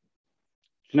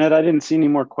 Jeanette, I didn't see any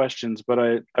more questions, but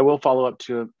I will follow up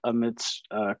to Amit's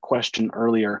question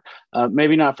earlier.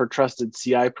 Maybe not for Trusted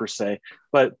CI per se,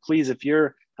 but please, if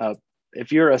you're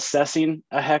assessing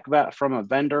a HECVAT from a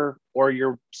vendor, or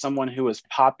you're someone who is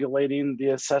populating the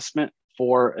assessment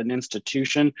for an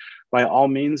institution, by all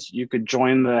means, you could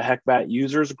join the HECVAT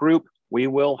users group. We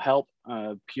will help,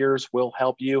 peers will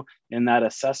help you in that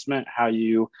assessment, how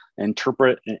you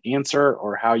interpret an answer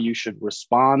or how you should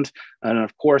respond. And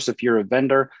of course, if you're a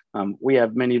vendor, we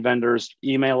have many vendors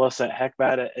email us at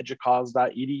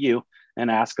hecvat@educause.edu and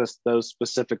ask us those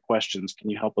specific questions. Can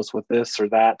you help us with this or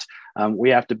that?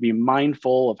 We have to be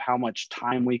mindful of how much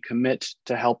time we commit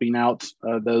to helping out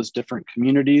those different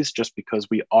communities, just because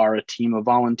we are a team of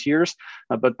volunteers,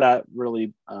 but that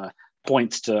really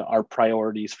points to our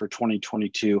priorities for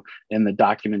 2022 and the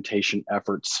documentation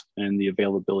efforts and the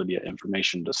availability of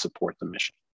information to support the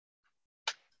mission.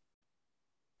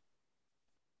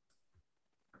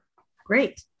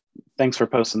 Great. Thanks for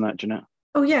posting that, Jeanette.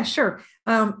 Oh, yeah, sure.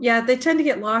 Yeah, they tend to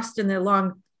get lost in the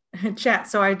long chat,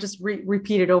 so I just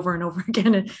repeat it over and over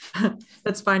again, and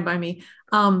that's fine by me.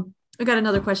 I got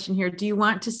another question here. Do you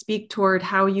want to speak toward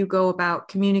how you go about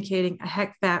communicating a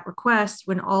HECVAT request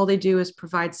when all they do is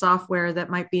provide software that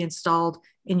might be installed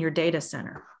in your data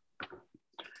center?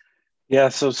 Yeah,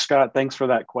 so Scott, thanks for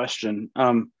that question.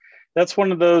 That's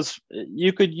one of those,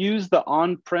 you could use the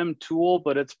on-prem tool,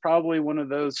 but it's probably one of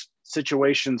those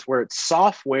situations where it's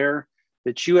software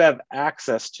that you have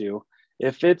access to.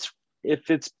 If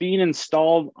it's being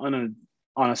installed on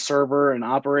a server, an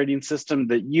operating system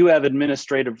that you have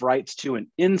administrative rights to and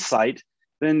insight,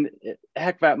 then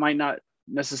HECVAT might not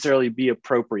necessarily be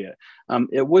appropriate.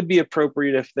 It would be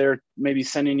appropriate if they're maybe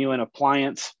sending you an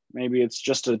appliance. Maybe it's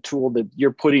just a tool that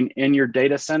you're putting in your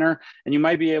data center, and you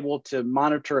might be able to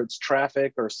monitor its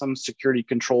traffic or some security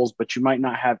controls, but you might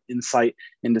not have insight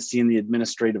into seeing the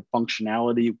administrative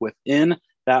functionality within.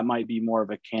 That might be more of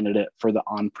a candidate for the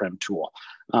on-prem tool.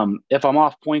 If I'm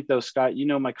off point though, Scott, you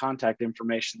know my contact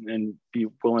information and be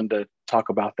willing to talk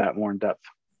about that more in depth.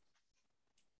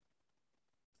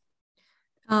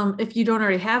 If you don't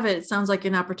already have it, it sounds like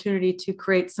an opportunity to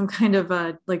create some kind of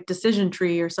a like decision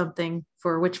tree or something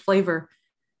for which flavor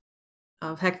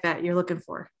of HECVAT you're looking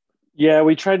for. Yeah,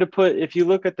 we tried to put, if you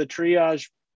look at the triage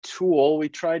tool, we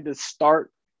tried to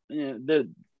start,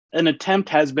 an attempt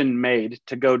has been made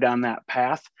to go down that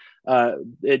path.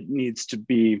 It needs to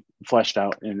be fleshed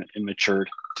out and matured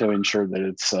to ensure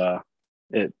that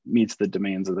it meets the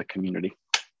demands of the community.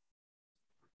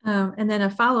 And then a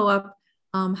follow-up,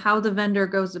 how the vendor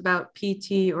goes about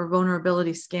PT or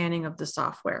vulnerability scanning of the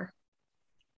software.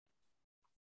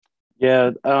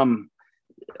 Yeah,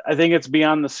 I think it's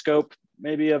beyond the scope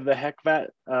maybe of the HECVAT.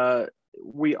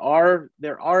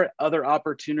 There are other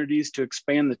opportunities to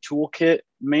expand the toolkit.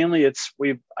 Mainly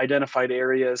we've identified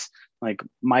areas like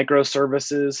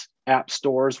microservices, app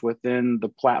stores within the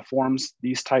platforms.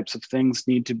 These types of things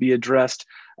need to be addressed.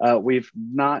 We've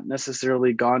not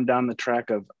necessarily gone down the track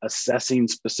of assessing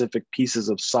specific pieces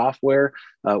of software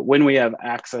when we have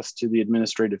access to the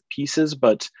administrative pieces.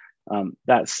 But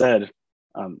that said,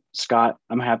 Scott,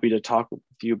 I'm happy to talk with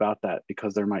you about that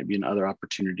because there might be another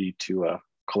opportunity to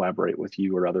collaborate with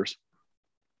you or others.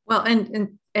 Well,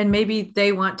 and maybe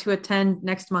they want to attend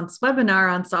next month's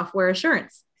webinar on software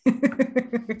assurance.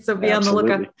 So be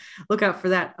Absolutely. on the lookout for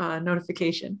that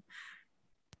notification.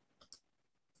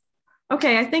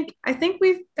 Okay, I think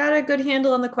we've got a good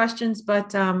handle on the questions,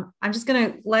 but I'm just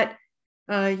going to let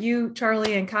you,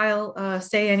 Charlie, and Kyle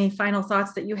say any final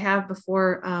thoughts that you have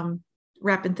before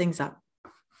wrapping things up.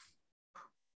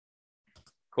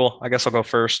 Cool. I guess I'll go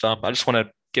first. I just want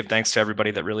to give thanks to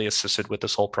everybody that really assisted with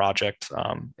this whole project.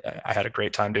 I had a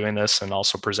great time doing this and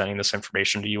also presenting this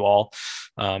information to you all.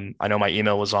 I know my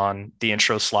email was on the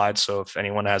intro slide, so if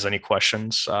anyone has any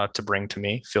questions to bring to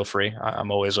me, feel free.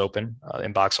 I'm always open.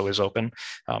 Inbox always open.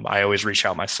 I always reach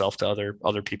out myself to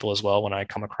other people as well when I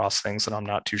come across things that I'm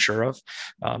not too sure of.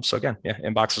 So again, yeah,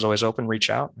 inbox is always open. Reach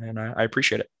out, and I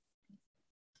appreciate it.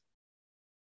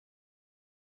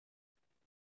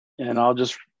 And I'll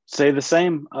just say the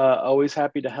same. Always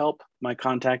happy to help. My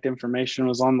contact information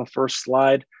was on the first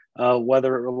slide.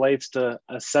 Whether it relates to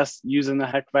using the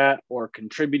HECVAT or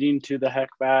contributing to the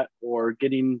HECVAT or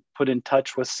getting put in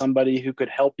touch with somebody who could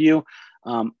help you,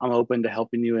 I'm open to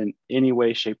helping you in any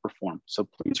way, shape, or form. So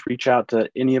please reach out to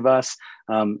any of us.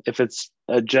 If it's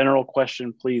a general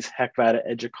question, please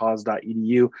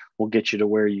hecvat@educause.edu. We'll get you to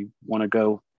where you want to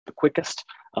go the quickest.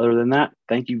 Other than that,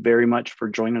 thank you very much for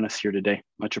joining us here today.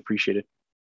 Much appreciated.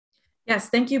 Yes,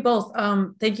 thank you both.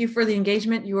 Thank you for the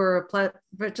engagement. You were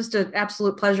just an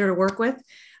absolute pleasure to work with.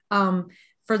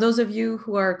 For those of you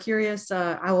who are curious,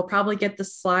 I will probably get the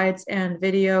slides and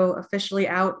video officially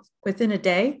out within a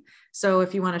day. So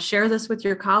if you want to share this with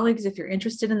your colleagues, if you're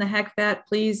interested in the HECVAT,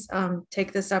 please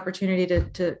take this opportunity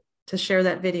to share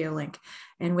that video link.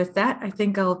 And with that, I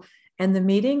think I'll end the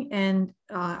meeting, and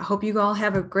I hope you all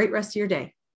have a great rest of your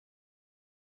day.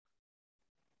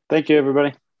 Thank you,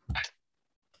 everybody.